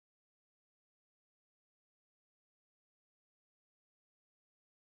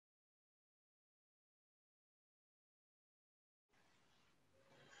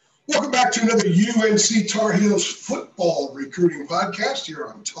Welcome back to another UNC Tar Heels football recruiting podcast here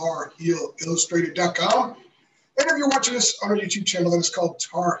on TarHeelIllustrated.com. And if you're watching us on our YouTube channel, that is called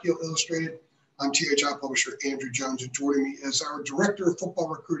Tar Heel Illustrated. I'm THI publisher Andrew Jones, and joining me is our director of football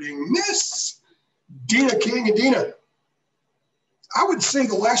recruiting, Miss Deana King. And Deana, I would say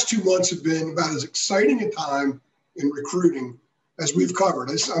the last 2 months have been about as exciting a time in recruiting as we've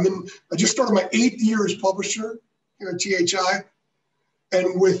covered. I just started my 8th year as publisher here at THI.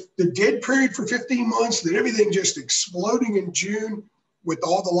 And with the dead period for 15 months, then everything just exploding in June with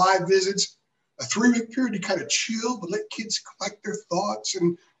all the live visits, a 3-week period to kind of chill, but let kids collect their thoughts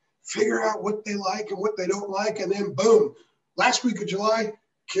and figure out what they like and what they don't like. And then boom, last week of July,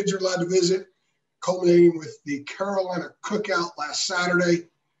 kids are allowed to visit, culminating with the Carolina Cookout last Saturday.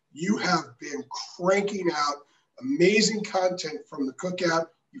 You have been cranking out amazing content from the Cookout.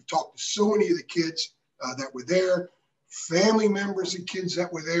 You've talked to so many of the kids that were there, family members of kids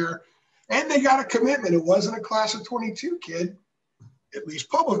that were there, and they got a commitment. It wasn't a class of 22 kid, at least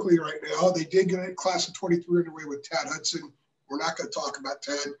publicly right now. They did get a class of 23 underway with Tad Hudson. We're not going to talk about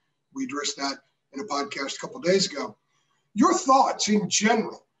Tad. We addressed that in a podcast a couple of days ago. Your thoughts in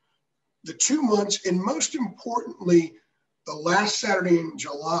general, the 2 months, and most importantly, the last Saturday in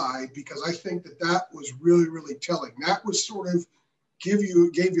July, because I think that was really, really telling. That was sort of gave you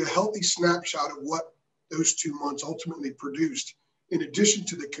a healthy snapshot of what those 2 months ultimately produced, in addition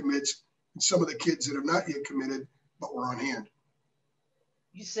to the commits and some of the kids that have not yet committed but were on hand.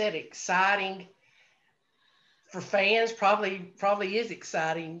 You said exciting. For fans, probably is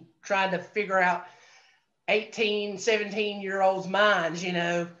exciting trying to figure out 18, 17-year-olds' minds,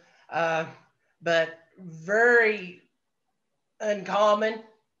 but very uncommon.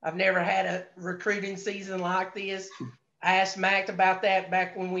 I've never had a recruiting season like this. I asked Mac about that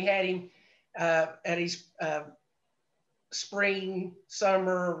back when we had him at his spring,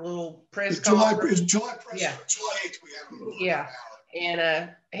 summer little press conference. July press. Yeah. July 8th we had him. Yeah. And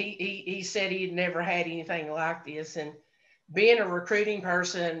he said he'd never had anything like this. And being a recruiting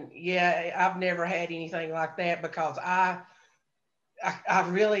person, yeah, I've never had anything like that, because I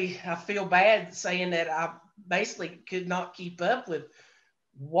feel bad saying that I basically could not keep up with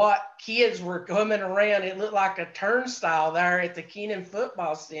what kids were coming around. It looked like a turnstile there at the Kenan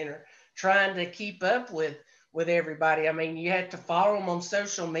Football Center, trying to keep up with everybody. I mean, you had to follow them on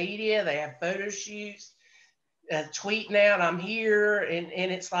social media. They have photo shoots, tweeting out, I'm here.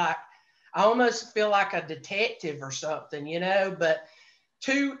 And it's like, I almost feel like a detective or something, but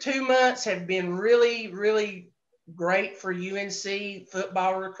two months have been really, really great for UNC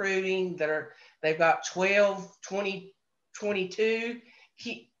football recruiting. They've got 12, 20, 22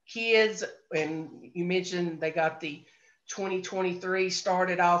 kids. And you mentioned they got the 2023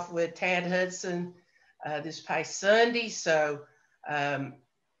 started off with Tad Hudson this past Sunday. So, the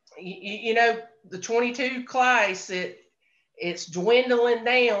 22 class, it's dwindling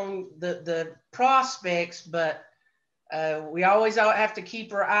down the prospects, but we always have to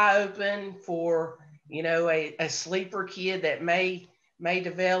keep our eye open for, a sleeper kid that may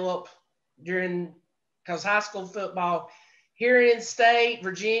develop because high school football here in state,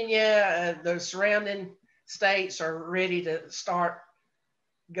 Virginia, the surrounding states are ready to start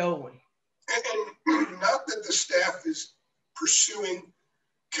going. And not that the staff is pursuing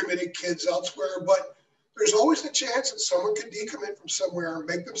committed kids elsewhere, but there's always the chance that someone could decommit from somewhere and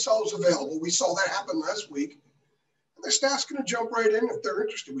make themselves available. We saw that happen last week. And the staff's going to jump right in if they're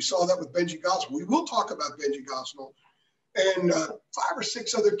interested. We saw that with Benji Gosnell. We will talk about Benji Gosnell and 5 or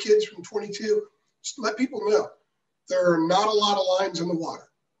 6 other kids from 22. Just to let people know, there are not a lot of lines in the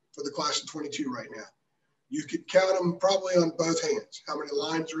water for the class of 22 right now. You could count them probably on both hands, how many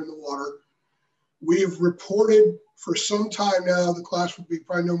lines are in the water. We've reported for some time now the class would be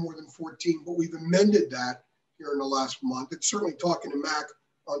probably no more than 14, but we've amended that here in the last month. It's certainly talking to Mac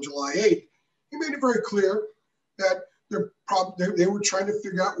on July 8th. He made it very clear that they were trying to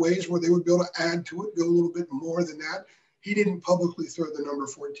figure out ways where they would be able to add to it, go a little bit more than that. He didn't publicly throw the number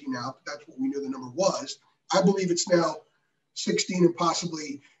 14 out, but that's what we knew the number was. I believe it's now 16 and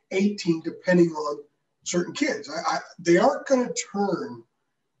possibly 18, depending on certain kids. They aren't going to turn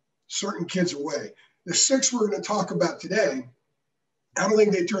certain kids away. The 6 we're going to talk about today, I don't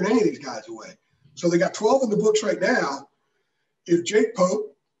think they turn any of these guys away. So they got 12 in the books right now. If Jake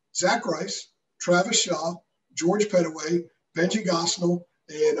Pope, Zach Rice, Travis Shaw, George Pettaway, Benji Gosnell,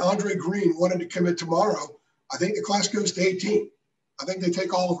 and Andre Green wanted to commit tomorrow, I think the class goes to 18. I think they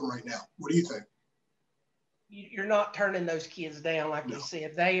take all of them right now. What do you think? You're not turning those kids down, like you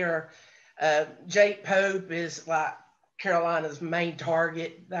said. They are Jake Pope is like Carolina's main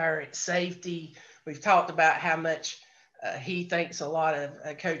target there at safety. We've talked about how much He thinks a lot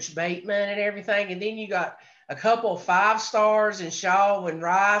of Coach Bateman and everything. And then you got a couple of 5-stars in Shaw and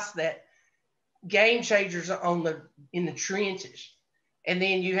Rice that game changers in the trenches. And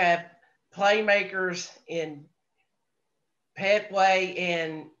then you have playmakers in Petway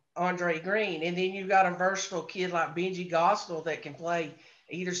and Andre Green. And then you've got a versatile kid like Benji Gospel that can play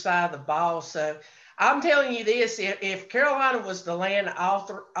either side of the ball. So I'm telling you this, if Carolina was to land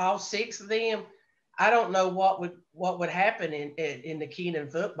all 6 of them, I don't know what would happen in the Keenan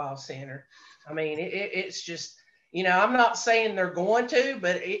Football Center. I mean, it's just, you know, I'm not saying they're going to,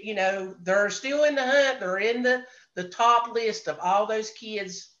 but you know, they're still in the hunt. They're in the top list of all those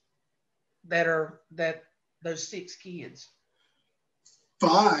kids that those 6 kids.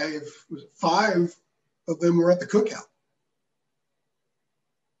 5 of them were at the cookout.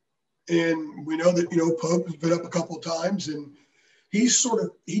 And we know that, you know, Pope has been up a couple of times, and he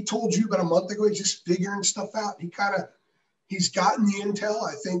told you about a month ago, he's just figuring stuff out. He's gotten the intel,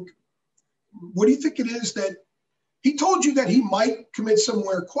 I think. What do you think it is that he told you that he might commit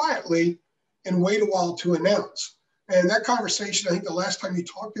somewhere quietly and wait a while to announce? And that conversation, I think the last time you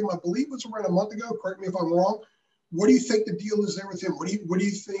talked to him, I believe was around a month ago. Correct me if I'm wrong. What do you think the deal is there with him? What do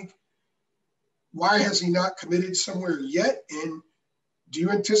you think? Why has he not committed somewhere yet? And do you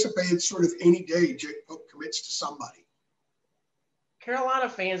anticipate it's sort of any day Jake Pope commits to somebody? Carolina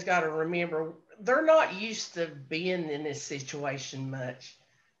fans got to remember, they're not used to being in this situation much.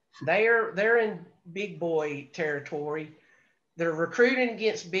 They're in big boy territory. They're recruiting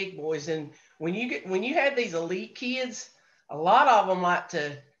against big boys, and when you have these elite kids, a lot of them like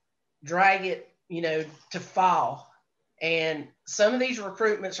to drag it, you know, to fall. And some of these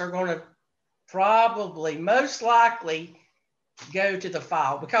recruitments are going to probably most likely go to the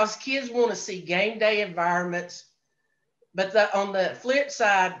fall because kids want to see game day environments. But on the flip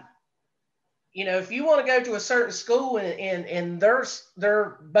side, you know, if you want to go to a certain school and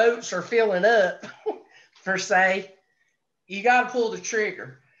their boats are filling up, per se, you got to pull the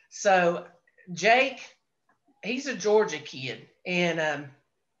trigger. So Jake, he's a Georgia kid, and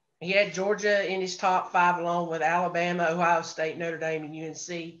he had Georgia in his top 5 along with Alabama, Ohio State, Notre Dame, and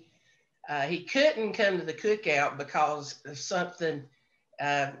UNC. He couldn't come to the cookout because of something.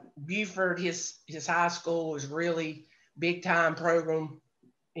 Buford, his high school was really big time program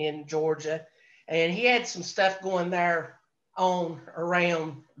in Georgia. And he had some stuff going there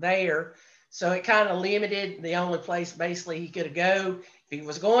around there. So it kind of limited the only place basically he could go. If he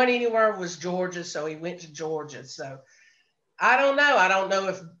was going anywhere was Georgia. So he went to Georgia. So I don't know. I don't know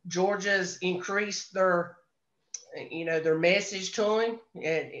if Georgia's increased their message to him,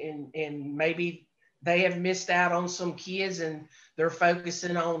 and maybe they have missed out on some kids and they're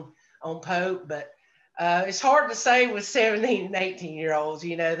focusing on Pope. But it's hard to say with 17 and 18-year-olds.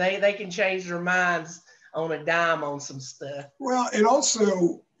 You know, they can change their minds on a dime on some stuff. Well, and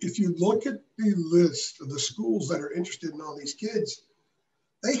also, if you look at the list of the schools that are interested in all these kids,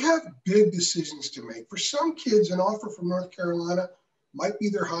 they have big decisions to make. For some kids, an offer from North Carolina might be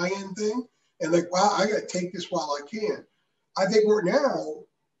their high-end thing. And like, wow, I got to take this while I can. I think we're now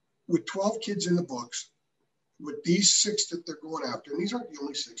with 12 kids in the books, with these 6 that they're going after, and these aren't the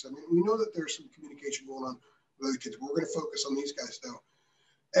only 6. I mean, we know that there's some communication going on with other kids. We're going to focus on these guys, though.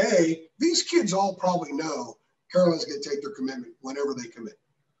 These kids all probably know Carolina's going to take their commitment whenever they commit.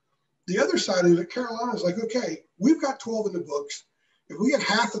 The other side of it, Carolina's like, okay, we've got 12 in the books. If we get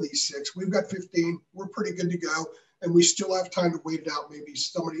half of these 6, we've got 15. We're pretty good to go. And we still have time to wait it out. Maybe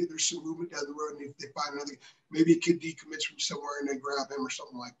there's some movement down the road, and if they find another, maybe a kid decommits from somewhere and they grab him or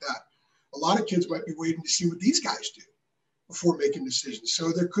something like that. A lot of kids might be waiting to see what these guys do before making decisions.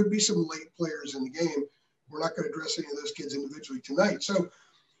 So there could be some late players in the game. We're not going to address any of those kids individually tonight. So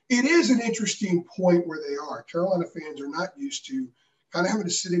it is an interesting point where they are. Carolina fans are not used to kind of having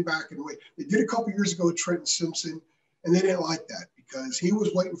to sitting back and wait. They did a couple years ago with Trenton Simpson, and they didn't like that because he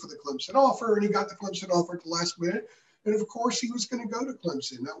was waiting for the Clemson offer, and he got the Clemson offer at the last minute. And of course, he was going to go to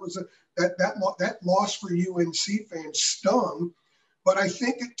Clemson. That was that loss for UNC fans stung, but I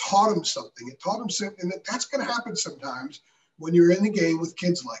think it taught him something. It taught him something that's going to happen sometimes when you're in the game with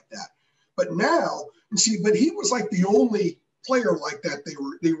kids like that. But now, but he was like the only player like that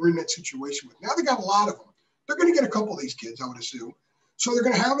they were in that situation with. Now they got a lot of them. They're going to get a couple of these kids, I would assume. So they're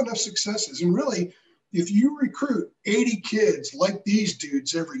going to have enough successes. And really, if you recruit 80 kids like these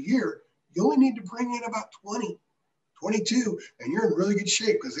dudes every year, you only need to bring in about 20, 22, and you're in really good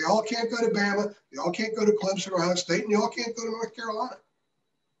shape because they all can't go to Bama, they all can't go to Clemson or Ohio State, and they all can't go to North Carolina.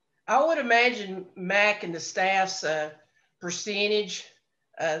 I would imagine Mac and the staff's percentage,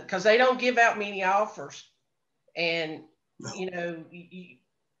 because they don't give out many offers. And, you know,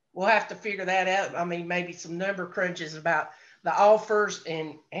 we'll have to figure that out. I mean, maybe some number crunches about the offers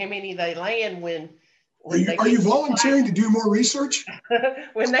and how many they land when are you volunteering to do more research?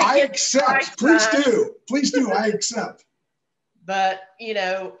 When I accept. Please do. Please do. I accept. But, you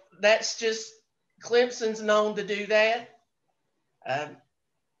know, that's just Clemson's known to do that.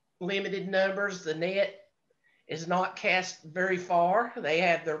 Limited numbers. The net is not cast very far. They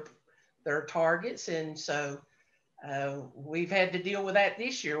have their targets, and so we've had to deal with that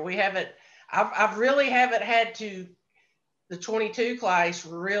this year. We haven't. I've really haven't had to. The 22 class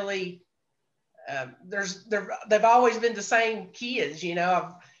really. They've always been the same kids. You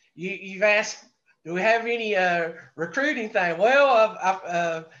know, you've asked, do we have any recruiting thing? Well,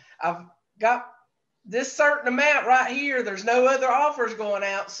 I've got this certain amount right here. There's no other offers going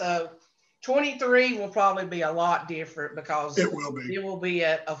out, so 23 will probably be a lot different because it will be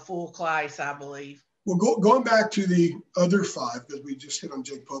a full class, I believe. Well, going back to the other 5, because we just hit on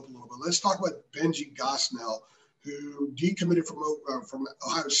Jake Pope a little bit. Let's talk about Benji Gosnell, who decommitted from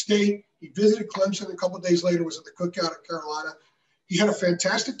Ohio State. He visited Clemson a couple of days later, was at the cookout at Carolina. He had a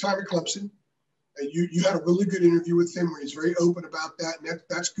fantastic time at Clemson. You had a really good interview with him where he's very open about that, and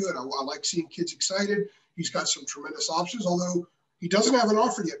that's good. I like seeing kids excited. He's got some tremendous options, although he doesn't have an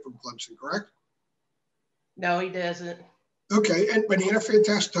offer yet from Clemson, correct? No, he doesn't. Okay, but he had a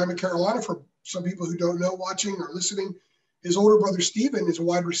fantastic time in Carolina. For some people who don't know, watching or listening, his older brother Steven is a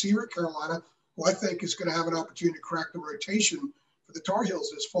wide receiver at Carolina, who I think is going to have an opportunity to crack the rotation for the Tar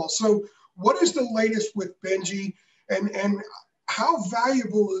Heels this fall. So what is the latest with Benji, and how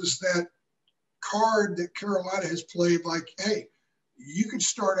valuable is that card that Carolina has played? Like, hey, you can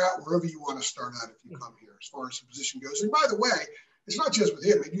start out wherever you want to start out if you come here, as far as the position goes. And by the way, it's not just with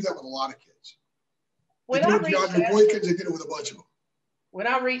him. They do that with a lot of kids. They did it with DeAndre Boykins. They did it with a bunch of them. When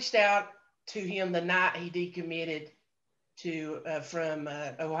I reached out to him the night he decommitted from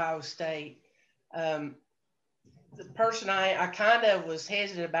Ohio State, the person I kind of was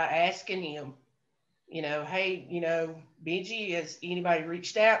hesitant about asking him, you know, hey, you know, Benji, has anybody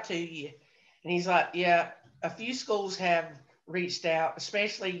reached out to you? And he's like, yeah, a few schools have reached out,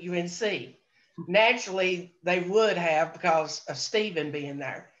 especially UNC. Naturally, they would have because of Steven being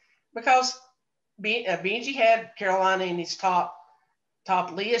there. Because Benji had Carolina in his top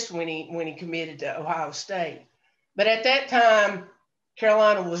list when he committed to Ohio State. But at that time,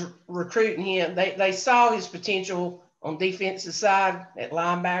 Carolina was recruiting him. They saw his potential on defensive side at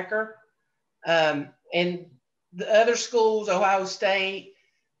linebacker. And the other schools, Ohio State,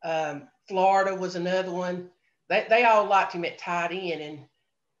 Florida was another one. They all liked him at tight end. And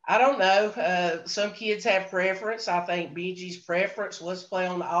I don't know. Some kids have preference. I think Benji's preference was to play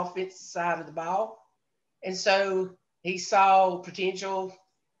on the offensive side of the ball. And so he saw potential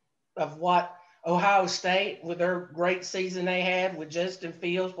of what Ohio State, with their great season they had with Justin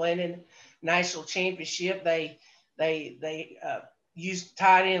Fields playing in national championship, they used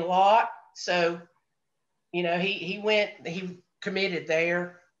tight end a lot. So, you know, he committed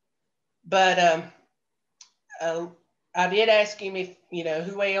there. But I did ask him if, you know,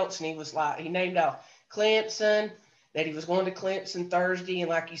 who else, and he was like, he named off Clemson, that he was going to Clemson Thursday, and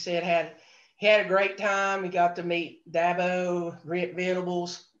like you said, he had a great time. He got to meet Dabo, Brent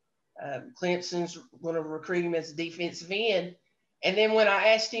Venables. Clemson's going to recruit him as a defensive end. And then when I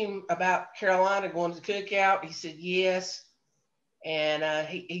asked him about Carolina going to the cookout, he said yes. And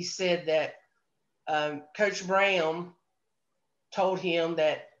he said that Coach Brown told him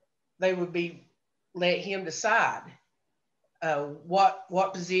that they would let him decide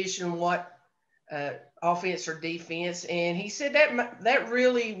what position, what offense or defense. And he said that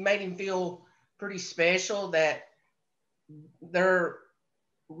really made him feel pretty special, that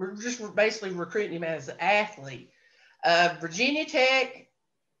we're just basically recruiting him as an athlete. Virginia Tech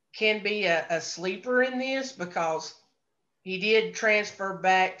can be a sleeper in this because he did transfer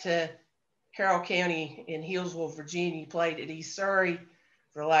back to Carroll County in Hillsville, Virginia. He played at East Surrey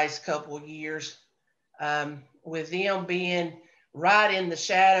for the last couple of years. With them being right in the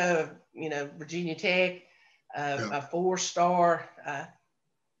shadow of, you know, Virginia Tech, a 4-star.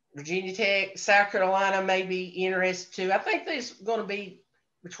 Virginia Tech, South Carolina may be interested too. I think there's going to be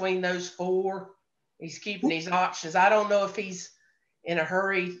between those 4. He's keeping his options. I don't know if he's in a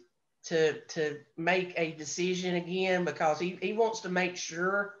hurry to make a decision again, because he wants to make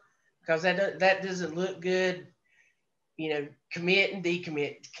sure, because that doesn't look good, you know, commit and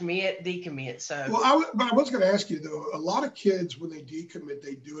decommit, commit, decommit. So, well, I was going to ask you though, a lot of kids, when they decommit,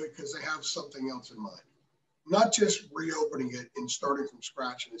 they do it because they have something else in mind, not just reopening it and starting from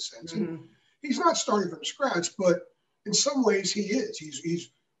scratch in a sense. Mm-hmm. And he's not starting from scratch, but in some ways he is. He's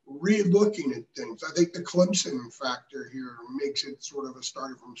re-looking at things. I think the Clemson factor here makes it sort of a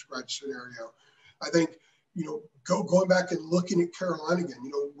starting from scratch scenario. I think, going back and looking at Carolina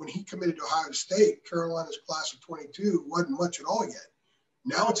again, when he committed to Ohio State, Carolina's class of 22 wasn't much at all yet.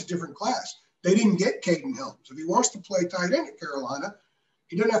 Now it's a different class. They didn't get Caden Helms. If he wants to play tight end at Carolina,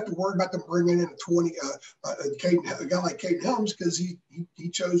 he doesn't have to worry about them bringing in a guy like Caden Helms because he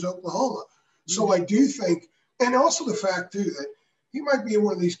chose Oklahoma. So I do think, and also the fact too that he might be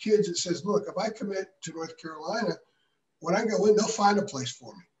one of these kids that says, look, if I commit to North Carolina, when I go in, they'll find a place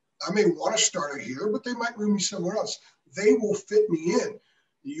for me. I may want to start it here, but they might move me somewhere else. They will fit me in.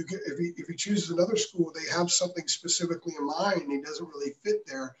 If he chooses another school, they have something specifically in mind and he doesn't really fit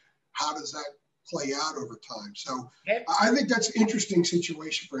there. How does that play out over time? So I think that's an interesting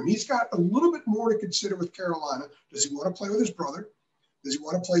situation for him. He's got a little bit more to consider with Carolina. Does he want to play with his brother? Does he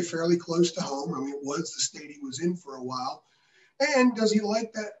want to play fairly close to home? I mean, it was the state he was in for a while. And does he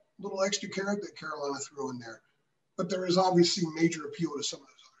like that little extra carrot that Carolina threw in there? But there is obviously major appeal to some of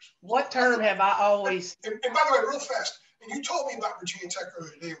those others. What term have I always? And by the way, real fast, and you told me about Virginia Tech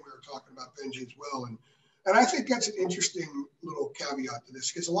earlier today when we were talking about Benji as well. And I think that's an interesting little caveat to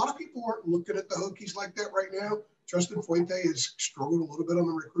this because a lot of people aren't looking at the Hokies like that right now. Justin Fuente has struggled a little bit on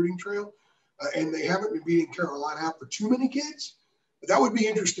the recruiting trail, and they haven't been beating Carolina out for too many kids. But that would be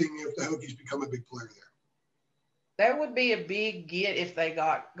interesting if the Hokies become a big player there. That would be a big get if they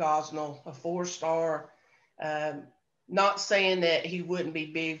got Gosnell, a 4-star. Not saying that he wouldn't be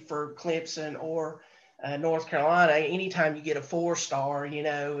big for Clemson or North Carolina. Anytime you get a 4-star,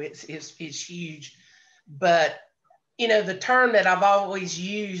 it's huge. But, the term that I've always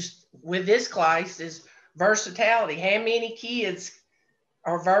used with this class is versatility. How many kids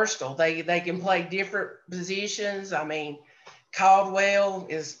are versatile? They can play different positions. I mean, Caldwell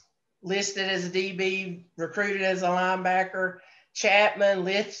is listed as a DB, recruited as a linebacker. Chapman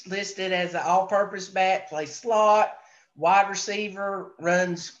listed as an all-purpose back, plays slot. Wide receiver,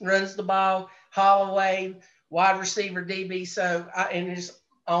 runs the ball. Holloway, wide receiver, DB. So, and just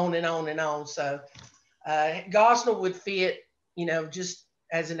on and on and on. So, Gosnell would fit, just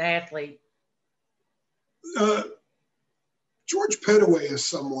as an athlete. George Pettaway is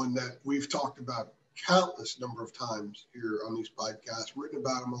someone that we've talked about countless number of times here on these podcasts, written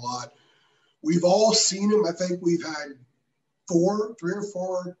about him a lot. We've all seen him. I think we've had 3 or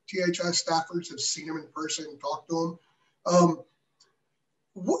 4 THI staffers have seen him in person, talked to him.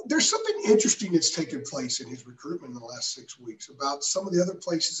 There's something interesting that's taken place in his recruitment in the last 6 weeks about some of the other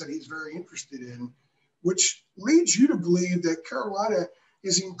places that he's very interested in, which leads you to believe that Carolina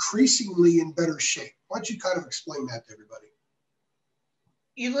is increasingly in better shape. Why don't you kind of explain that to everybody?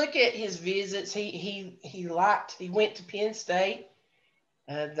 You look at his visits. He went to Penn State.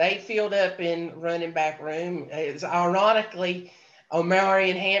 They filled up in running back room. Ironically,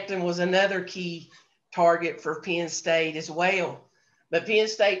 Omarion Hampton was another key target for Penn State as well. But Penn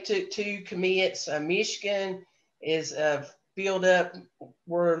State took 2 commits. Michigan is filled up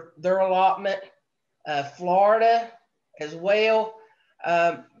were their allotment. Florida as well.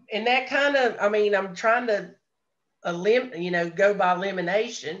 And that kind of, I'm trying to go by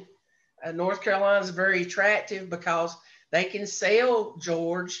elimination. North Carolina is very attractive because they can sell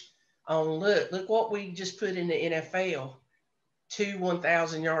George on look what we just put in the NFL. 2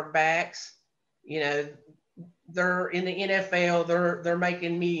 1,000-yard backs. They're in the NFL. They're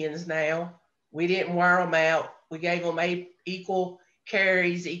making millions now. We didn't wear them out. We gave them equal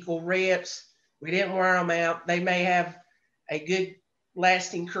carries, equal reps. We didn't wear them out. They may have a good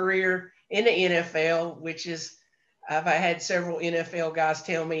lasting career in the NFL, which is, I've had several NFL guys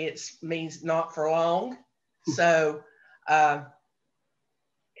tell me it means not for long. So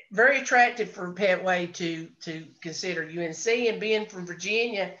very attractive for Pettaway to consider UNC, and being from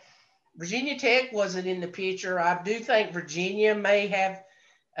Virginia. Virginia Tech wasn't in the picture. I do think Virginia may have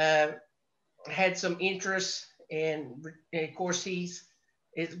had some interest, and of course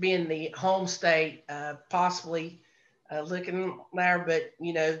it's been the home state, possibly looking there. But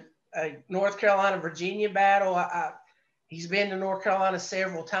North Carolina Virginia battle. He's been to North Carolina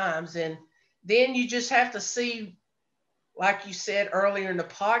several times, and then you just have to see, like you said earlier in the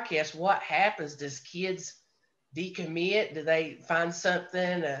podcast, what happens. Does kids decommit? Do they find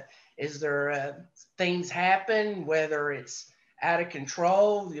something? Is there things happen, whether it's out of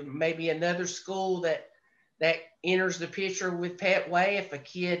control? Maybe another school that enters the picture with Pettaway if a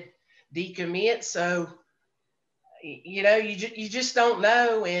kid decommits. So, you just don't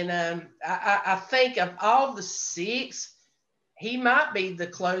know. And I think of all the 6, he might be the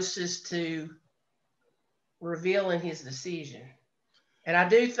closest to revealing his decision. And I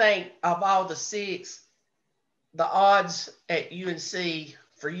do think of all the 6, the odds at UNC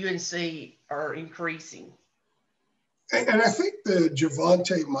for UNC are increasing. And I think the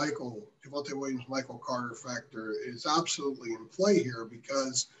Javonte Williams, Michael Carter factor is absolutely in play here,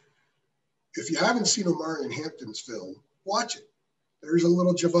 because if you haven't seen Omarion Hampton's film, watch it. There's a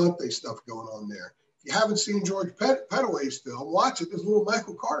little Javonte stuff going on there. If you haven't seen George Pettaway's film, watch it. There's a little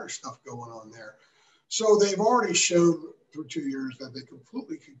Michael Carter stuff going on there. So they've already shown through 2 years that they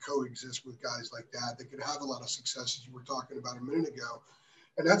completely could coexist with guys like that. They could have a lot of success, as you were talking about a minute ago.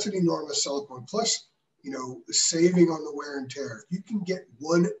 And that's an enormous selling point. Plus, saving on the wear and tear. If you can get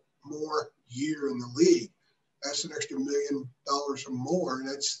one more year in the league, that's an extra $1 million or more. And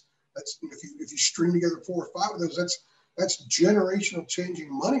that's if you string together 4 or 5 of those, that's generational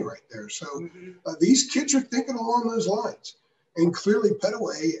changing money right there. So these kids are thinking along those lines. And clearly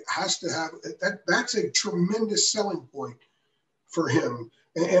Pettaway has to have that. That's a tremendous selling point for him.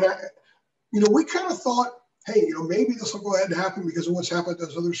 And we kind of thought, hey, maybe this will go ahead and happen because of what's happened at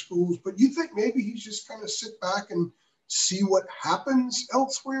those other schools. But you think maybe he's just kind of sit back and see what happens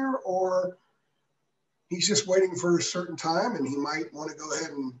elsewhere, or he's just waiting for a certain time and he might want to go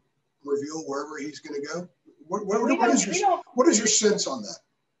ahead and reveal wherever he's going to go? What is your sense on that?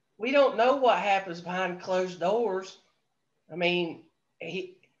 We don't know what happens behind closed doors. I mean,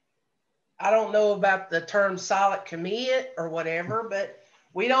 I don't know about the term silent commit or whatever, but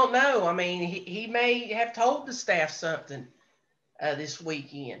we don't know. I mean, he may have told the staff something this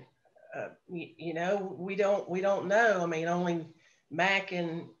weekend. We don't know. I mean, only Mac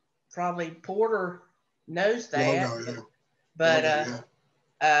and probably Porter knows that. But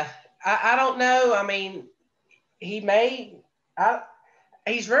I don't know. I mean, he's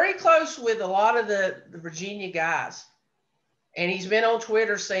very close with a lot of the Virginia guys. And he's been on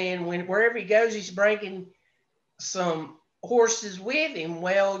Twitter saying wherever he goes, he's bringing some horses with him.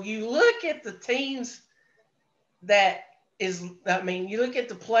 Well, you look at the teams you look at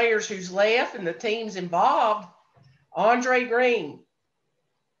the players who's left and the teams involved: Andre Green,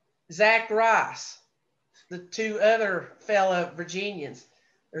 Zach Rice, the 2 other fellow Virginians.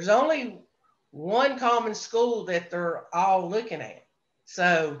 There's only one common school that they're all looking at.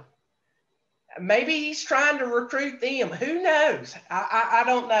 So maybe he's trying to recruit them. Who knows? I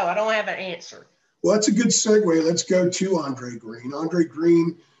don't know. I don't have an answer. Well, that's a good segue. Let's go to Andre Green. Andre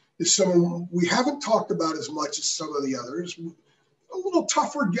Green is someone we haven't talked about as much as some of the others. A little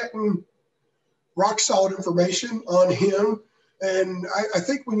tougher getting rock solid information on him. And I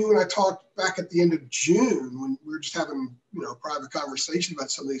think when you and I talked back at the end of June, when we were just having, a private conversation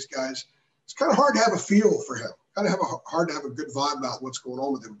about some of these guys, it's kind of hard to have a feel for him. Hard to have a good vibe about what's going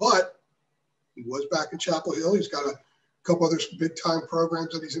on with him. But he was back in Chapel Hill. He's got a couple other big-time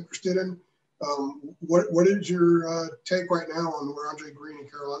programs that he's interested in. What is your take right now on where Andre Green and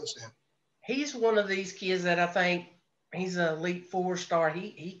Carolina stand? He's one of these kids that I think he's an elite 4-star.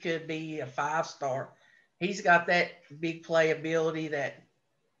 He could be a 5-star. He's got that big play ability that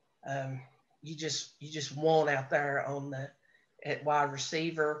you just want out there at wide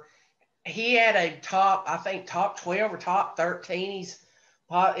receiver. He had a top 12 or top 13. He's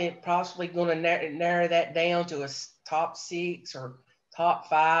possibly going to narrow that down to a top 6 or top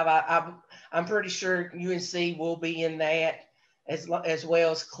 5. I'm pretty sure UNC will be in that as well as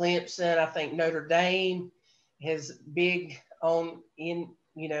Clemson. I think Notre Dame is big in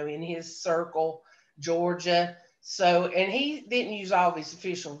his circle. Georgia. So, and he didn't use all of his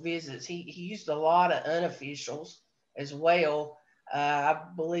official visits. He used a lot of unofficials as well. I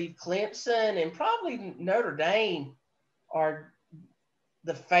believe Clemson and probably Notre Dame are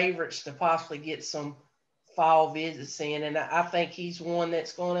the favorites to possibly get some fall visits in. And I think he's one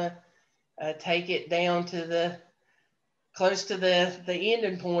that's going to take it down to close to the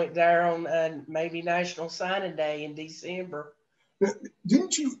ending point there on maybe National Signing Day in December. But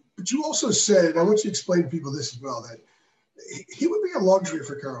you also said, and I want you to explain to people this as well, that he would be a luxury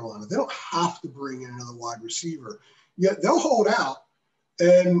for Carolina. They don't have to bring in another wide receiver. Yet they'll hold out.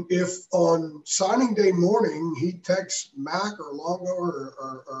 And if on signing day morning he texts Mac or Longo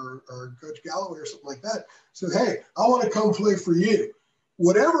or Coach Galloway or something like that, says, hey, I want to come play for you.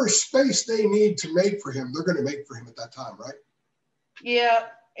 Whatever space they need to make for him, they're going to make for him at that time, right? Yeah,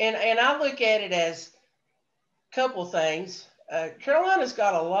 and I look at it as a couple things. Carolina's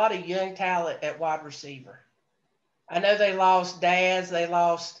got a lot of young talent at wide receiver. I know they lost Daz, they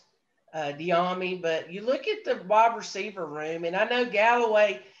lost Deana, but you look at the wide receiver room, and I know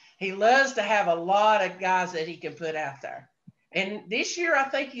Galloway, he loves to have a lot of guys that he can put out there. And this year, I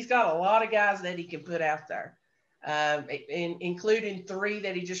think he's got a lot of guys that he can put out there, including 3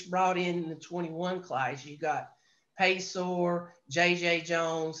 that he just brought in the 21 class. You got Paysor, J.J.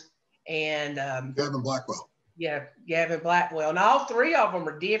 Jones, and Gavin Blackwell. Yeah, Gavin Blackwell. And all three of them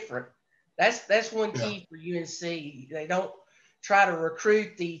are different. That's one Yeah. key for UNC. They don't try to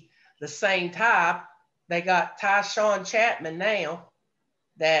recruit the same type. They got Tyshawn Chapman now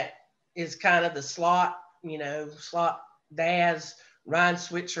that is kind of the slot, slot Daz, Ryan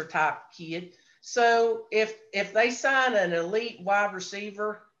Switzer type kid. So if they sign an elite wide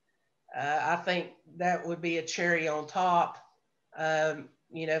receiver, I think that would be a cherry on top.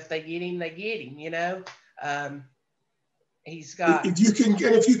 If they get him, they get him. He's got. If you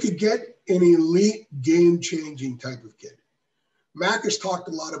could get an elite game-changing type of kid, Mac has talked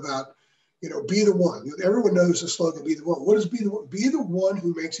a lot about, be the one. Everyone knows the slogan, be the one. What is be the one? Be the one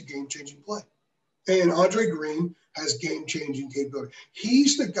who makes a game-changing play. And Andre Green has game-changing capability.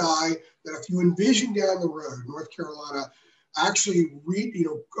 He's the guy that if you envision down the road, North Carolina actually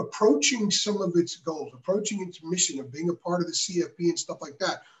approaching some of its goals, approaching its mission of being a part of the CFP and stuff like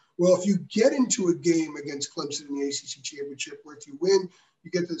that. Well, if you get into a game against Clemson in the ACC championship, where if you win,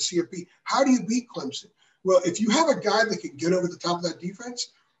 you get to the CFP, how do you beat Clemson? Well, if you have a guy that can get over the top of that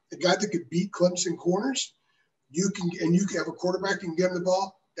defense, a guy that could beat Clemson corners, you can have a quarterback that can get him the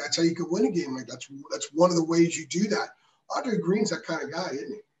ball. That's how you can win a game. Like that's one of the ways you do that. Andre Green's that kind of guy,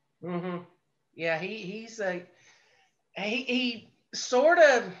 isn't he? Mm-hmm. Yeah, he sort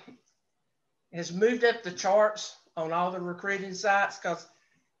of has moved up the charts on all the recruiting sites because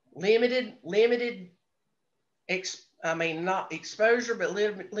limited not exposure, but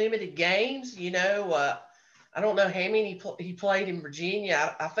limited games. I don't know how many he played in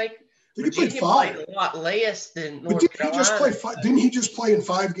Virginia. I think Virginia played a lot less than North Carolina. Didn't he just play in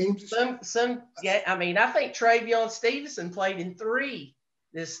 5 games? Yeah. I think Travion Stevenson played in 3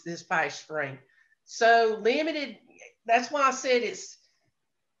 this past spring. So limited. That's why I said it's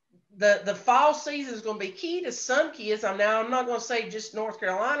the fall season is going to be key to some kids. I'm not going to say just North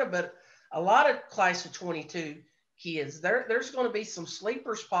Carolina, but a lot of class of 22 kids. There's going to be some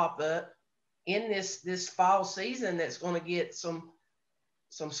sleepers pop up in this fall season that's going to get some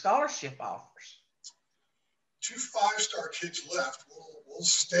scholarship offers. 2 5-star kids left. We'll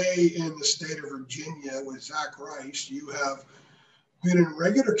stay in the state of Virginia with Zach Rice. You have been in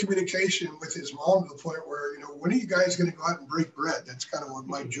regular communication with his mom to the point where, when are you guys going to go out and break bread? That's kind of what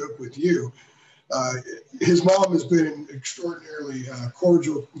my joke with you. His mom has been extraordinarily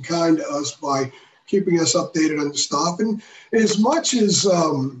cordial and kind to us by keeping us updated on the stuff. And as much as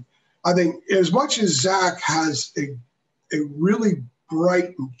Zach has a really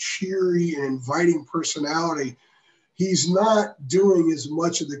bright and cheery and inviting personality, he's not doing as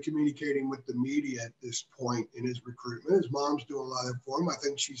much of the communicating with the media at this point in his recruitment. His mom's doing a lot of it for him. I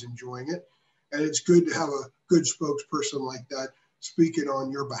think she's enjoying it. And it's good to have a good spokesperson like that speaking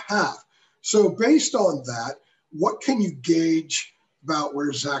on your behalf. So based on that, what can you gauge about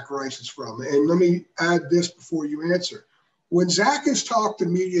where Zach Rice is from? And let me add this before you answer. When Zach has talked to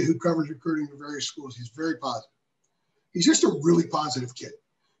media who covers recruiting to various schools, he's very positive. He's just a really positive kid.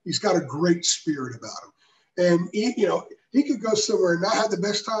 He's got a great spirit about him. And he could go somewhere and not have the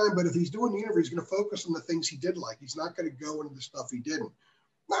best time, but if he's doing the interview, he's going to focus on the things he did like. He's not going to go into the stuff he didn't.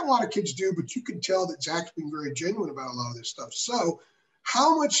 Not a lot of kids do, but you can tell that Zach's being very genuine about a lot of this stuff. So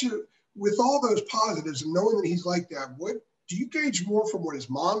how much, with all those positives and knowing that he's like that, what do you gauge more from what his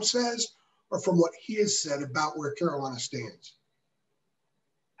mom says or from what he has said about where Carolina stands?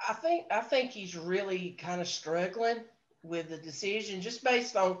 I think he's really kind of struggling with the decision just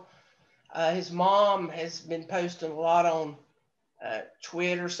based on his mom has been posting a lot on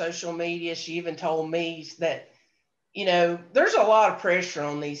Twitter, social media. She even told me that, there's a lot of pressure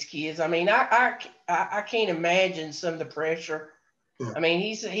on these kids. I can't imagine some of the pressure. Yeah.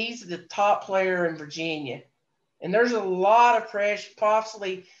 He's the top player in Virginia, and there's a lot of pressure,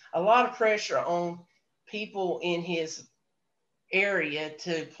 possibly a lot of pressure on people in his area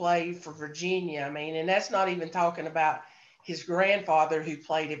to play for Virginia. And that's not even talking about his grandfather who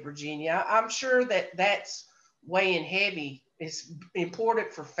played at Virginia. I'm sure that that's weighing heavy. It's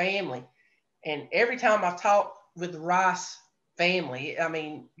important for family. And every time I talk with the Rice family,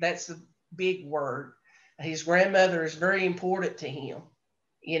 that's a big word. His grandmother is very important to him.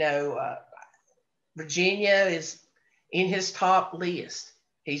 Virginia is in his top list.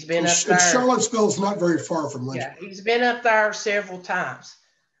 He's been up there. Charlottesville's not very far from Lynchburg. Yeah, he's been up there several times.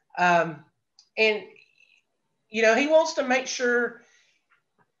 And he wants to make sure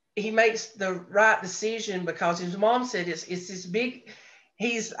he makes the right decision because his mom said it's this big.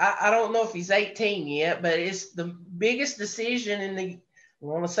 I don't know if he's 18 yet, but it's the biggest decision in I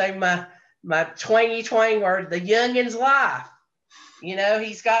want to say my twangy twang or the youngin's life.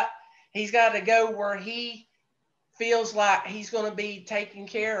 He's got to go where he feels like he's going to be taken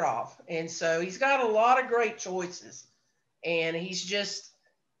care of. And so he's got a lot of great choices. And he's just,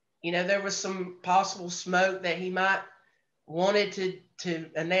 there was some possible smoke that he might wanted to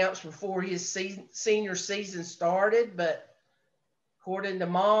announce before his senior season started. But according to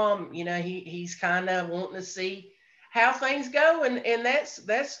Mom, he's kind of wanting to see how things go. And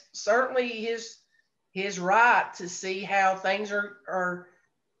that's certainly his right to see how things are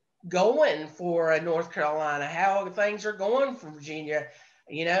going for North Carolina, how things are going for Virginia.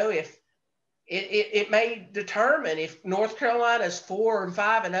 If it may determine if North Carolina is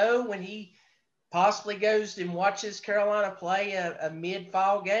 4-5-0 when he possibly goes and watches Carolina play a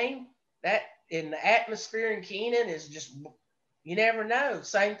mid-fall game. That in the atmosphere in Keenan is just, you never know.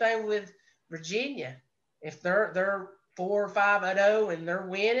 Same thing with Virginia. If they're 4-5-0 and they're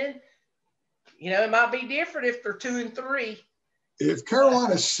winning, it might be different if they're 2-3. If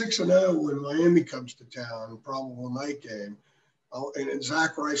Carolina's 6-0 when Miami comes to town, probable night game, and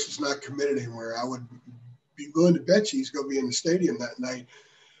Zach Rice is not committed anywhere, I would be willing to bet you he's going to be in the stadium that night.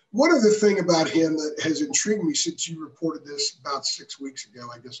 One other thing about him that has intrigued me since you reported this about 6 weeks ago,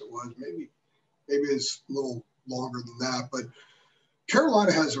 I guess it was, maybe it's a little longer than that, but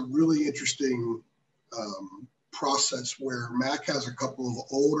Carolina has a really interesting process where Mac has a couple of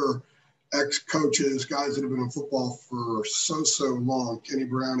older ex-coaches, guys that have been in football for so long, Kenny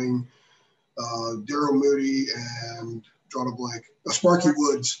Browning, Daryl Moody, and drawn a blank, Sparky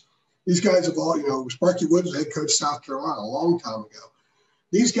Woods. These guys have all, Sparky Woods was head coach of South Carolina a long time ago.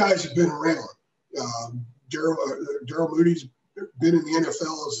 These guys have been around. Daryl Moody's been in the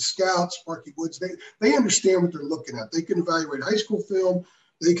NFL as a scout. Sparky Woods, they understand what they're looking at. They can evaluate high school film.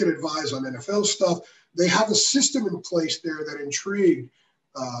 They can advise on NFL stuff. They have a system in place there that intrigued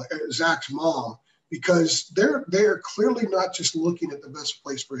Zach's mom, because they're clearly not just looking at the best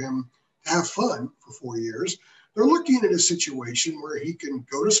place for him to have fun for 4 years. They're looking at a situation where he can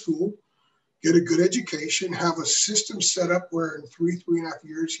go to school, get a good education, have a system set up where in 3.5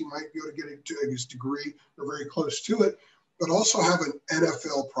 years he might be able to get his degree or very close to it, but also have an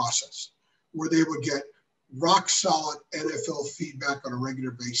NFL process where they would get rock solid NFL feedback on a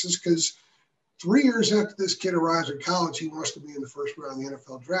regular basis, because 3 years after this kid arrives in college, he wants to be in the first round of the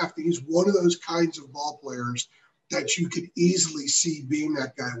NFL draft. And he's one of those kinds of ball players that you could easily see being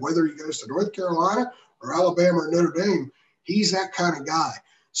that guy, whether he goes to North Carolina or Alabama or Notre Dame. He's that kind of guy.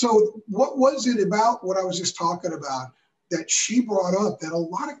 So what was it about what I was just talking about that she brought up that a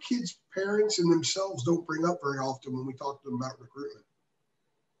lot of kids' parents and themselves don't bring up very often when we talk to them about recruitment?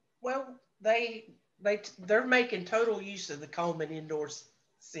 Well, they're making total use of the Coleman Indoor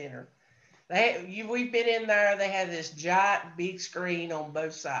Center. We've been in there. They had this giant big screen on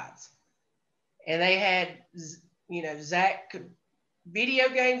both sides, and they had, Zach. Video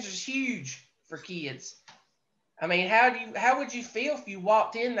games is huge for kids. I mean, how would you feel if you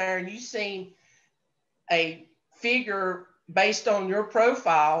walked in there and you seen a figure based on your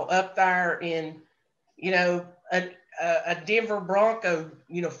profile up there in, a Denver Bronco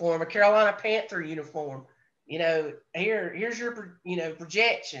uniform, a Carolina Panther uniform? Here's your,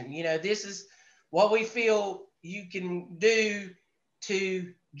 projection. This is what we feel you can do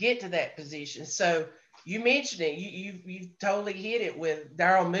to get to that position. So you mentioned it. You totally hit it with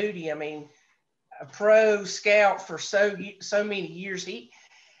Daryl Moody. I mean, a pro scout for so many years.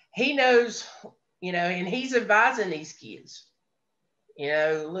 He knows, and he's advising these kids.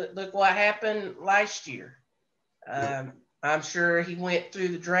 Look what happened last year. I'm sure he went through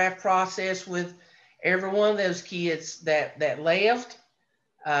the draft process with every one of those kids that left,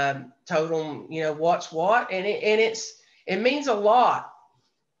 told them, what's what. And it means a lot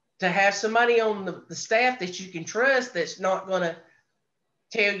to have somebody on the staff that you can trust that's not going to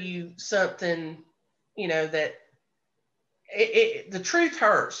tell you something, that the truth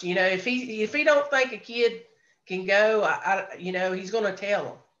hurts. If he don't think a kid can go, he's going to tell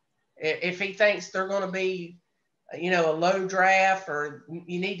them. If he thinks they're going to be, a low draft, or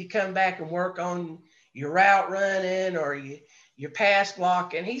you need to come back and work on your route running or your pass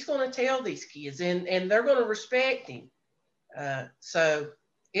blocking, he's going to tell these kids, and they're going to respect him. So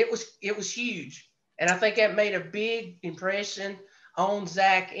it was huge. And I think that made a big impression on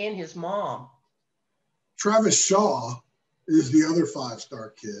Zach and his mom. Travis Shaw is the other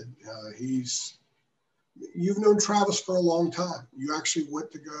 5-star kid. You've known Travis for a long time. You actually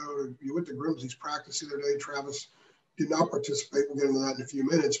went to Grimsley's practice the other day. Travis did not participate. We'll get into that in a few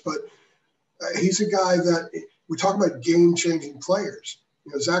minutes, but he's a guy that we talk about game-changing players.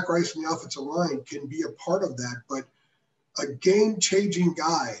 Zach Rice from the offensive line can be a part of that, but a game-changing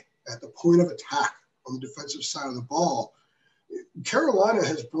guy at the point of attack on the defensive side of the ball Carolina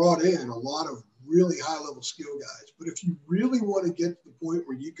has brought in a lot of really high-level skill guys, but if you really want to get to the point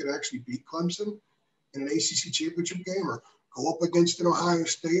where you can actually beat Clemson in an ACC championship game, or go up against an Ohio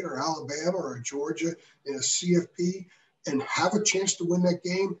State or Alabama or a Georgia in a CFP and have a chance to win that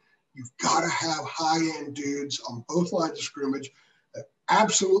game, you've got to have high-end dudes on both lines of scrimmage,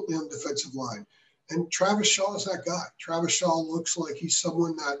 absolutely on the defensive line. And Travis Shaw is that guy. Travis Shaw looks like he's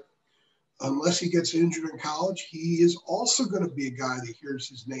someone that, unless he gets injured in college, he is also going to be a guy that hears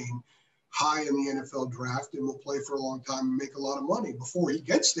his name high in the NFL draft and will play for a long time and make a lot of money. Before he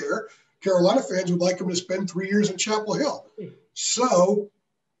gets there, Carolina fans would like him to spend 3 years in Chapel Hill. So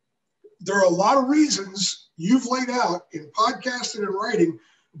there are a lot of reasons you've laid out in podcasting and writing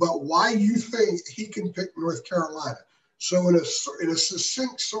about why you think he can pick North Carolina. So in a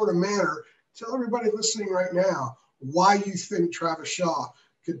succinct sort of manner, tell everybody listening right now why you think Travis Shaw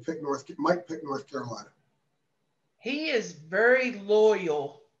might pick North Carolina. He is very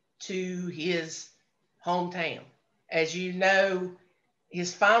loyal to his hometown. As you know,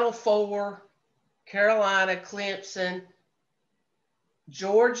 his Final Four, Carolina, Clemson,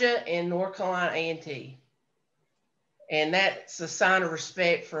 Georgia, and North Carolina A&T. And that's a sign of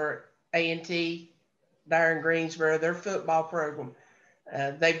respect for A&T there in Greensboro, their football program.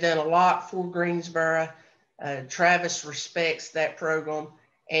 They've done a lot for Greensboro. Travis respects that program.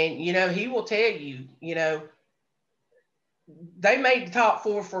 And, he will tell you, they made the top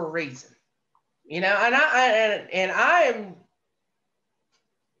four for a reason. And I am,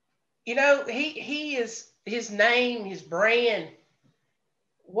 he is, his name, his brand.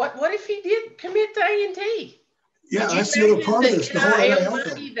 What if he did commit to A&T? Yeah, that's the other part of this. The whole NIL money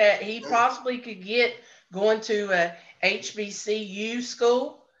thing that he possibly could get going to a HBCU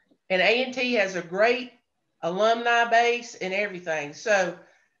school, and A&T has a great alumni base and everything. So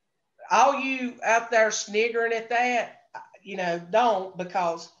all you out there sniggering at that, don't,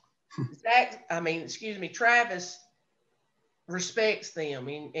 because Travis respects them,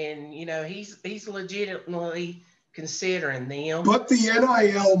 and he's legitimately considering them. But the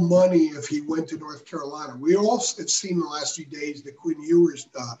NIL money, if he went to North Carolina, we also have seen in the last few days the Quinn Ewers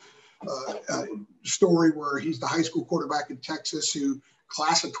story where he's the high school quarterback in Texas who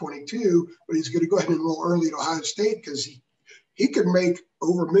class of 22, but he's going to go ahead and enroll early at Ohio State because he could make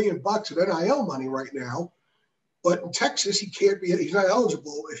over $1 million of NIL money right now. But in Texas, he's not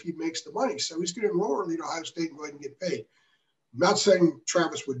eligible if he makes the money. So he's going to enroll early at Ohio State and go ahead and get paid. I'm not saying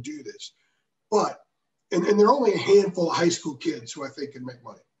Travis would do this, but and there are only a handful of high school kids who I think can make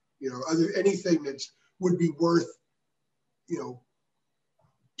money. Anything that would be worth,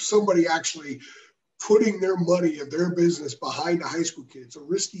 somebody actually putting their money of their business behind a high school kid. It's a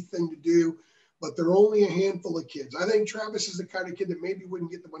risky thing to do, but there are only a handful of kids. I think Travis is the kind of kid that maybe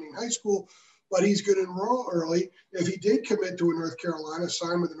wouldn't get the money in high school, but he's going to enroll early. If he did commit to a North Carolina,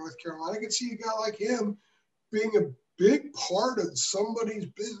 sign with a North Carolina, I could see a guy like him being a big part of somebody's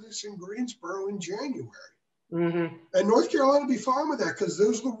business in Greensboro in January. Mm-hmm. And North Carolina will be fine with that because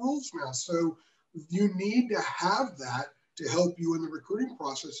those are the rules now. So you need to have that to help you in the recruiting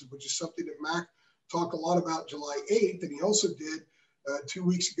process, which is something that Mac talked a lot about July 8th, and he also did 2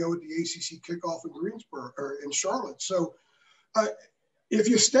 weeks ago at the ACC kickoff in Greensboro or in Charlotte. So if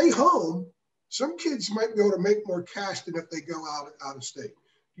you stay home, some kids might be able to make more cash than if they go out of state.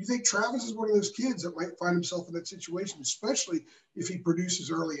 Do you think Travis is one of those kids that might find himself in that situation, especially if he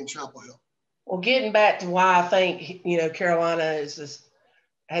produces early in Chapel Hill? Well, getting back to why I think, Carolina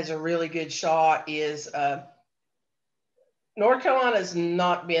has a really good shot is North Carolina has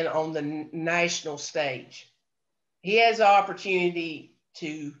not been on the national stage. He has the opportunity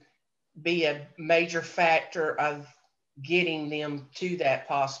to be a major factor of getting them to that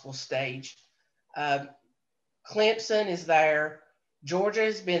possible stage. Clemson is there. Georgia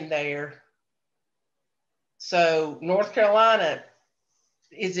has been there. So North Carolina,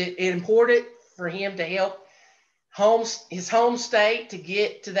 is it important for him to help his home state to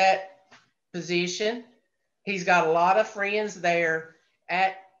get to that position? He's got a lot of friends there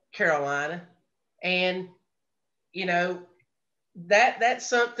at Carolina. And, that's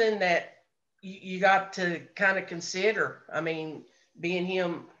something that you got to kind of consider. I mean,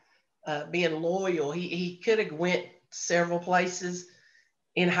 being loyal, he could have went several places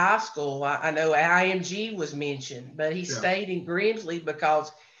in high school. I know IMG was mentioned, but he stayed in Grimsley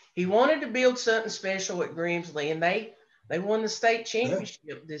because he wanted to build something special at Grimsley, and they won the state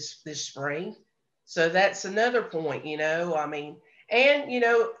championship this spring. So that's another point,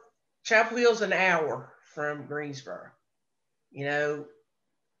 Chapel Hill's an hour from Greensboro.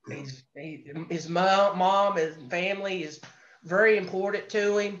 His mom and family is very important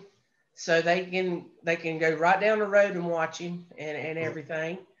to him. so they can go right down the road and watch him and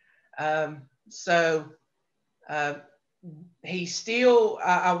everything. So he still.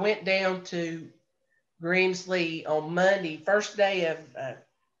 I went down to Grimsley on Monday, first day of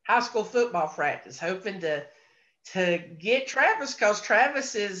high school football practice, hoping to get Travis, because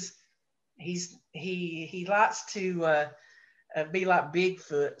Travis is he likes to be like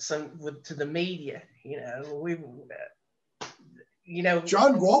Bigfoot to the media.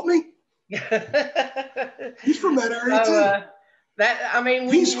 John Gwaltney. He's from that area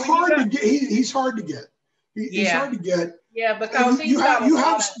too. He's hard to get. He's hard to get. He's hard to get. Yeah, because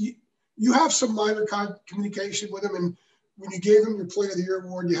you have some minor communication with him, and when you gave him your Player of the Year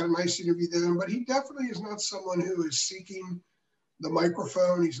award, you had a nice interview with him. But he definitely is not someone who is seeking the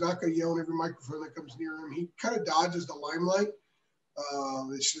microphone. He's not going to yell in every microphone that comes near him. He kind of dodges the limelight.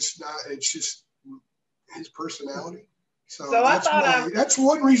 It's just his personality. So that's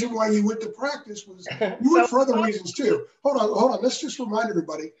one reason why you went to practice. Was you went for other reasons too. Hold on. Let's just remind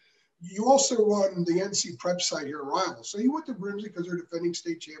everybody. You also run the NC prep site here at Rival. So you went to Grimsley because they're defending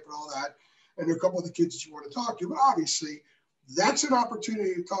state champ and all that. And there are a couple of the kids that you want to talk to. But obviously, that's an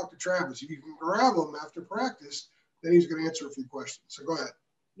opportunity to talk to Travis. If you can grab him after practice, then he's going to answer a few questions. So go ahead.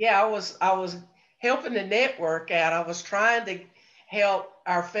 Yeah, I was helping the network out. I was trying to help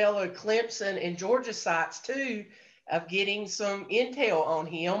our fellow Clemson and Georgia sites too, of getting some intel on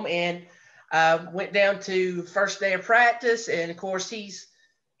him. And went down to first day of practice. And of course, he's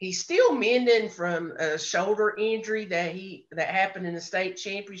still mending from a shoulder injury that happened in the state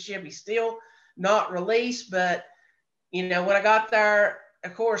championship. He's still not released, but when I got there,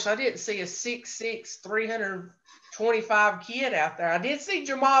 of course, I didn't see a 6'6", 325 kid out there. I did see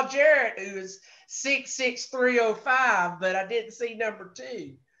Jamal Jarrett, who is 6'6", 305, but I didn't see number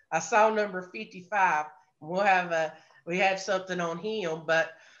 2. I saw number 55. We have something on him,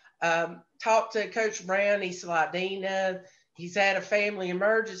 but talked to Coach Brown. He's like, Deana, he's had a family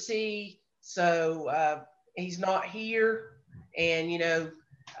emergency, so he's not here. And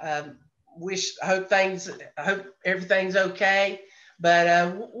I hope everything's okay.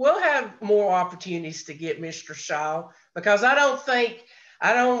 But we'll have more opportunities to get Mr. Shaw, because I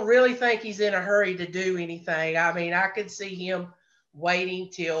don't really think he's in a hurry to do anything. I mean, I could see him waiting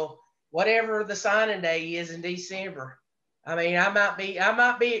till whatever the signing day is in December. I mean, I might be at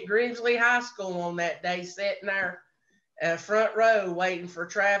Grimsley High School on that day, sitting there front row waiting for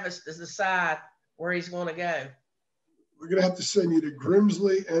Travis to decide where he's going to go. We're going to have to send you to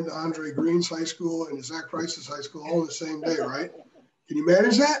Grimsley and Andre Green's high school and Zach Price's high school all on the same day, right? Can you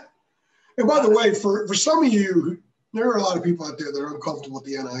manage that? And by the way, for some of you, there are a lot of people out there that are uncomfortable with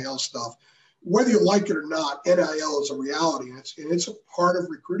the NIL stuff. Whether you like it or not, NIL is a reality, and it's a part of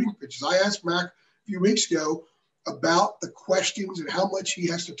recruiting pitches. I asked Mac a few weeks ago about the questions and how much he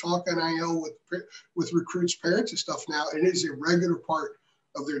has to talk NIL with recruits' parents and stuff now. And it is a regular part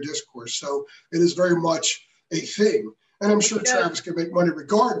of their discourse. So it is very much a thing. And I'm sure Travis can make money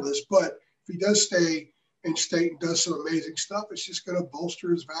regardless, but if he does stay in state and does some amazing stuff, it's just going to bolster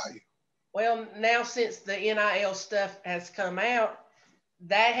his value. Well, now since the NIL stuff has come out,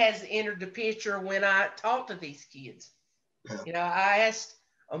 that has entered the picture when I talk to these kids. Yeah. I asked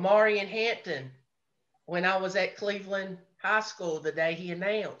Amari and Hampton when I was at Cleveland High School the day he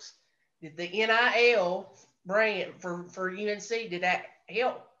announced, did the NIL brand for UNC, did that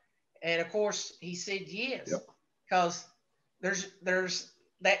help? And of course he said yes, because there's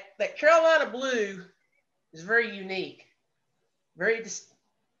that Carolina blue is very unique, very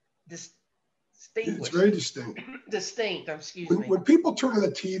distinguished. It's very distinct. Excuse me. When people turn on the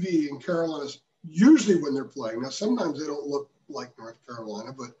TV in Carolina, usually when they're playing, now sometimes they don't look like North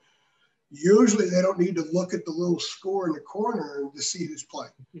Carolina, but usually they don't need to look at the little score in the corner to see who's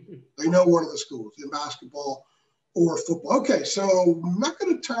playing. They know one of the schools in basketball or football. Okay, so I'm not going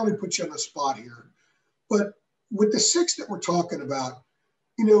to entirely put you on the spot here, but with the 6 that we're talking about,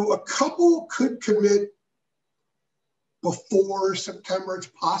 a couple could commit before September. It's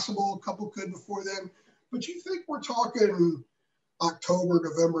possible a couple could before then, but you think we're talking October,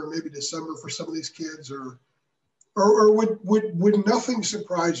 November, maybe December for some of these kids, or would nothing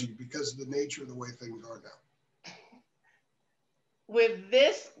surprise you because of the nature of the way things are now? With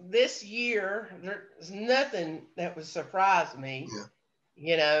this year, there's nothing that would surprise me.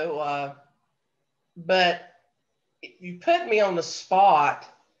 But if you put me on the spot,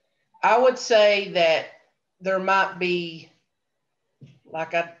 I would say that there might be,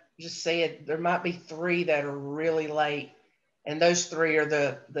 like I just said, there might be 3 that are really late, and those 3 are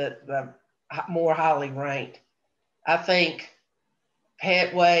the more highly ranked. I think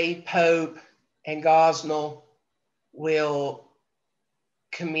Petway, Pope, and Gosnell will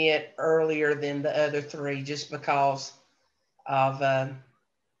commit earlier than the other three just because of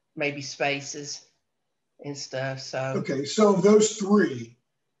maybe spaces and stuff. So okay, so those three,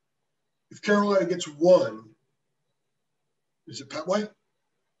 if Carolina gets one, is it Petway?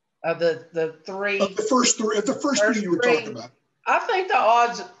 The three. Of the first three you were talking about. I think the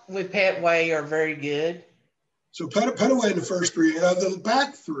odds with Petway are very good. So Petaway in the first three, the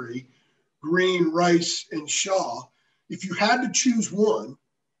back three, Green, Rice, and Shaw. If you had to choose one,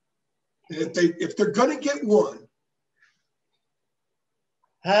 and if they're going to get one,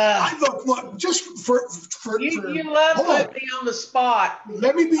 I look just for you love putting me on the spot.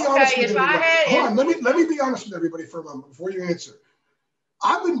 Let me be honest with everybody. Let me be honest with everybody for a moment before you answer.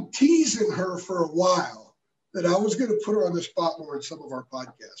 I've been teasing her for a while that I was going to put her on the spot more in some of our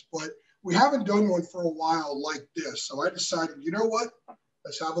podcasts, but we haven't done one for a while like this. So I decided, you know what?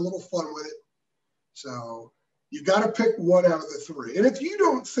 Let's have a little fun with it. So you got to pick one out of the three. And if you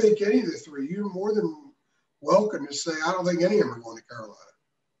don't think any of the three, you're more than welcome to say, I don't think any of them are going to Carolina.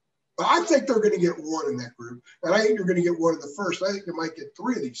 But I think they're going to get one in that group. And I think you're going to get one in the first. I think they might get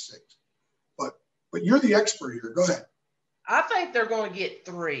three of these six. But you're the expert here. Go ahead. I think they're going to get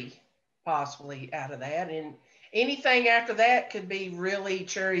three possibly out of that. And anything after that could be really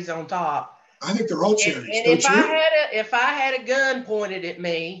cherries on top. I think they're all cherries. And if I had a gun pointed at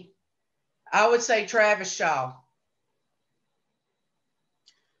me, I would say Travis Shaw.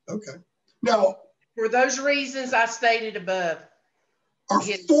 Okay. Now, for those reasons I stated above. Are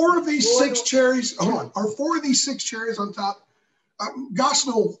four of these six cherries? Hold on. Are four of these six cherries on top?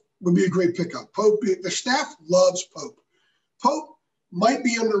 Gosnell would be a great pickup. Pope, the staff loves Pope. Pope might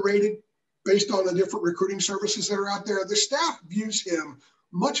be underrated based on the different recruiting services that are out there. The staff views him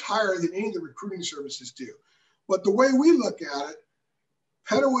much higher than any of the recruiting services do. But the way we look at it,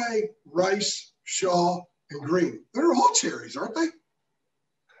 Petaway, Rice, Shaw, and Green, they're all cherries, aren't they?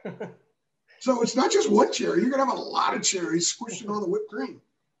 So it's not just one cherry. You're going to have a lot of cherries squishing on the whipped cream.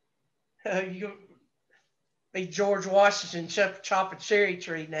 You be George Washington chop a cherry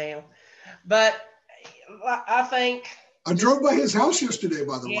tree now. But I think – I drove by his house yesterday,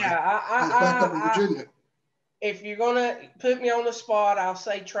 by the way. Yeah, I was back up in Virginia. If you're going to put me on the spot, I'll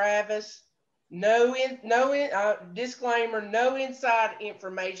say Travis. Disclaimer, no inside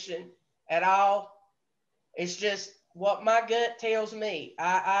information at all. It's just what my gut tells me.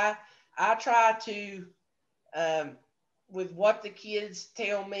 I try to, with what the kids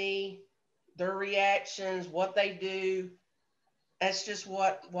tell me, their reactions, what they do, that's just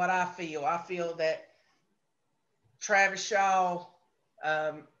what I feel. I feel that Travis Shaw,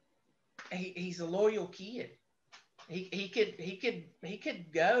 he's a loyal kid. He could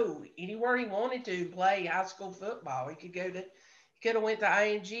go anywhere he wanted to play high school football. He could have went to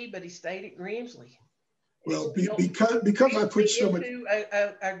IMG, but he stayed at Grimsley. Well, because I put so much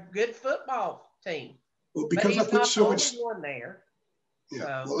a good football team. Well, because I put so much one there.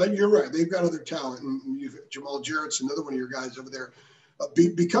 Yeah, so. Well, you're right. They've got other talent, and Jamal Jarrett's another one of your guys over there.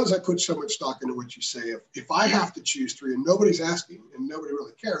 Because I put so much stock into what you say, if I have to choose three, and nobody's asking, and nobody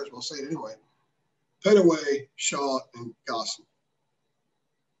really cares, we'll say it anyway. Petaway, Shaw, and Gosnell.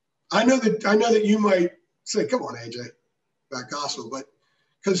 I know that you might say, "Come on, AJ, about Gosnell," but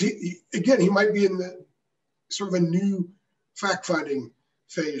because he might be in the sort of a new fact-finding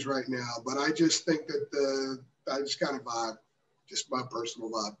phase right now. But I just think that I just kind of vibe, just my personal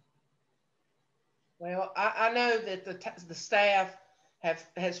vibe. Well, I know that the staff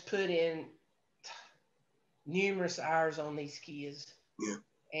has put in numerous hours on these kids. Yeah.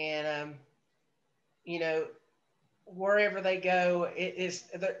 And wherever they go,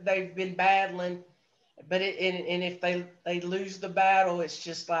 they've been battling, but and if they lose the battle, it's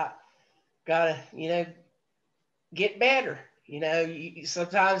just like gotta get better.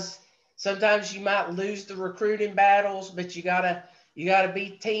 Sometimes you might lose the recruiting battles, but you gotta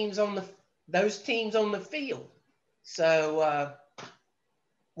beat those teams on the field. So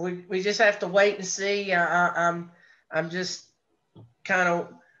we just have to wait and see. I'm just kind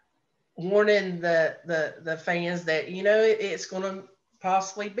of warning the fans that it's going to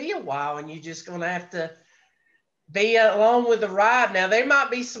possibly be a while, and you're just going to have to be along with the ride. Now there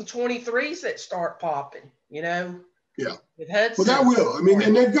might be some 23s that start popping, Yeah. With Hudson. Well, that will. I mean,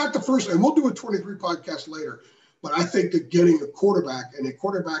 and they've got the first, and we'll do a 23 podcast later. But I think that getting a quarterback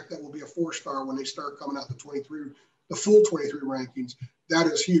that will be a 4-star when they start coming out the full 23 rankings, that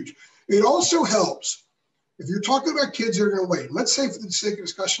is huge. It also helps if you're talking about kids that are going to wait. Let's say, for the sake of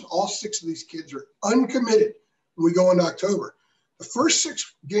discussion, all 6 of these kids are uncommitted when we go into October. The first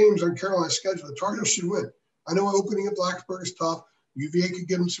 6 games on Carolina's schedule, the Tar Heels should win. I know opening at Blacksburg is tough. UVA could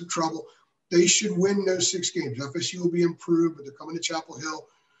give them some trouble. They should win those 6 games. FSU will be improved, but they're coming to Chapel Hill.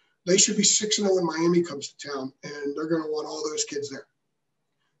 They should be 6-0 when Miami comes to town, and they're going to want all those kids there.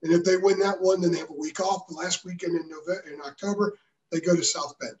 And if they win that one, then they have a week off. The last weekend in October, they go to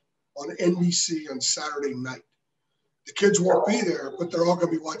South Bend on NBC on Saturday night. The kids won't be there, but they're all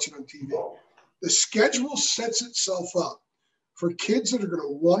going to be watching on TV. The schedule sets itself up for kids that are going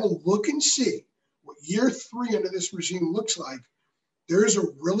to want to look and see what year 3 under this regime looks like. There's a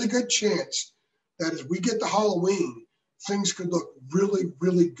really good chance that as we get to Halloween, things could look really,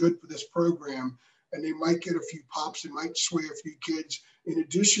 really good for this program, and they might get a few pops, they might sway a few kids, in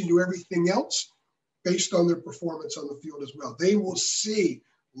addition to everything else, based on their performance on the field as well. They will see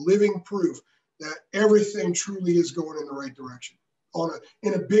living proof that everything truly is going in the right direction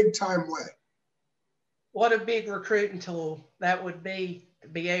in a big-time way. What a big recruiting tool that would be to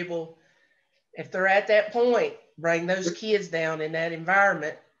be able, if they're at that point, bring those kids down in that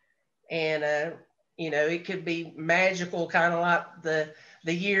environment. And, it could be magical, kind of like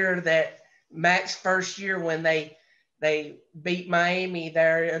the year that Mac's first year when they beat Miami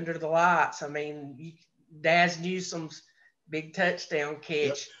there under the lights. I mean, Daz Newsome's big touchdown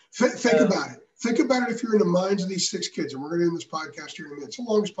catch. Yep. Think about it. Think about it if you're in the minds of these 6 kids, and we're going to end this podcast here in a minute. It's the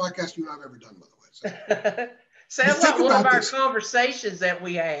longest podcast you and I have ever done, by the way. So. Sounds like one of our conversations that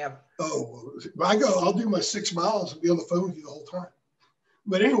we have. Oh, I'll do my 6 miles and be on the phone with you the whole time.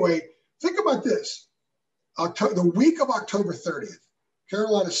 But anyway, think about this. The week of October 30th,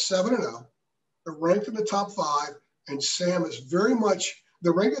 Carolina's 7-0. They're ranked in the top 5, and Sam is very much,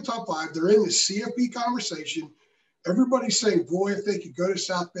 they're ranked in the top 5. They're in the CFP conversation. Everybody's saying, boy, if they could go to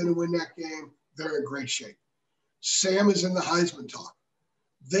South Bend and win that game, they're in great shape. Sam is in the Heisman talk.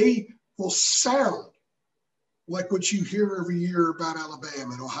 They will sound like what you hear every year about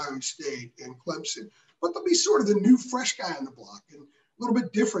Alabama and Ohio State and Clemson, but they'll be sort of the new fresh guy on the block and a little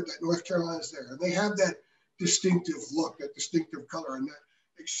bit different that North Carolina's there. And they have that distinctive look, that distinctive color, and that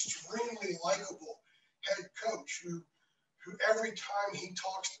extremely likable head coach who every time he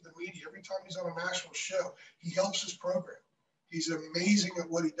talks to the media, every time he's on a national show, he helps his program. He's amazing at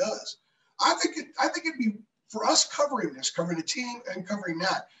what he does. I think it'd be, for us covering the team and covering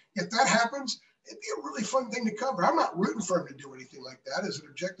that, if that happens, it'd be a really fun thing to cover. I'm not rooting for him to do anything like that. As an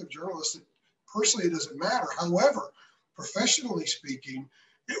objective journalist, personally, it doesn't matter. However, professionally speaking,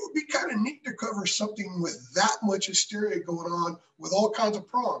 it would be kind of neat to cover something with that much hysteria going on with all kinds of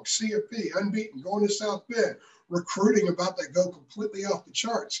prongs, CFP, unbeaten, going to South Bend, recruiting about to go completely off the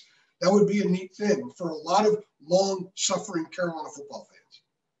charts. That would be a neat thing for a lot of long-suffering Carolina football fans.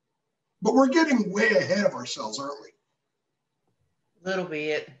 But we're getting way ahead of ourselves, aren't we? A little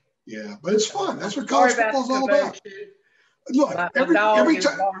bit. Yeah, but it's fun. That's what college football is all about. Look, every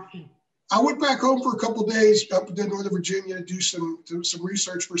time I went back home for a couple of days up to Northern Virginia to do some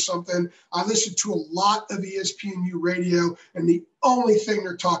research for something. I listened to a lot of ESPNU radio, and the only thing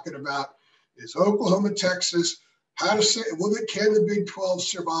they're talking about is Oklahoma, Texas, can the Big 12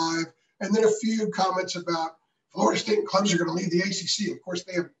 survive, and then a few comments about Florida State and Clemson are going to lead the ACC. Of course,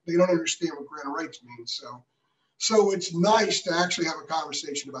 they don't understand what grant of rights means. So it's nice to actually have a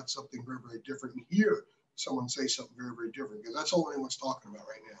conversation about something very, very different and hear someone say something very, very different, because that's all anyone's talking about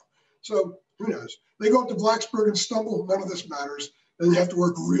right now. So who knows? They go up to Blacksburg and stumble. None of this matters. And they have to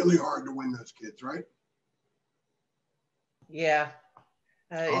work really hard to win those kids, right? Yeah.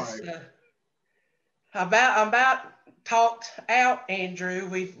 I'm about talked out, Andrew.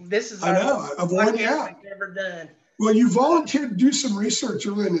 This is I know. I've worn you out. I've never done. Well, you volunteered to do some research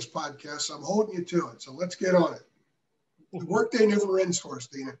early in this podcast, so I'm holding you to it. So let's get on it. The workday never ends for us,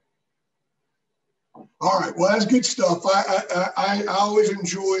 Deana. All right. Well, that's good stuff. I always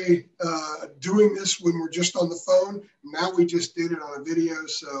enjoy doing this when we're just on the phone. Now we just did it on a video,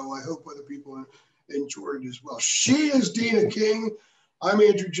 so I hope other people enjoyed it as well. She is Deana King. I'm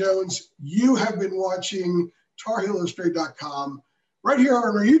Andrew Jones. You have been watching TarHeelIllustrated.com right here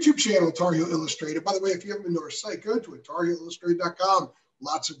on our YouTube channel, Tar Heel Illustrated. By the way, if you haven't been to our site, go to it, TarHeelIllustrated.com.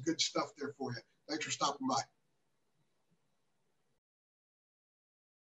 Lots of good stuff there for you. Thanks for stopping by.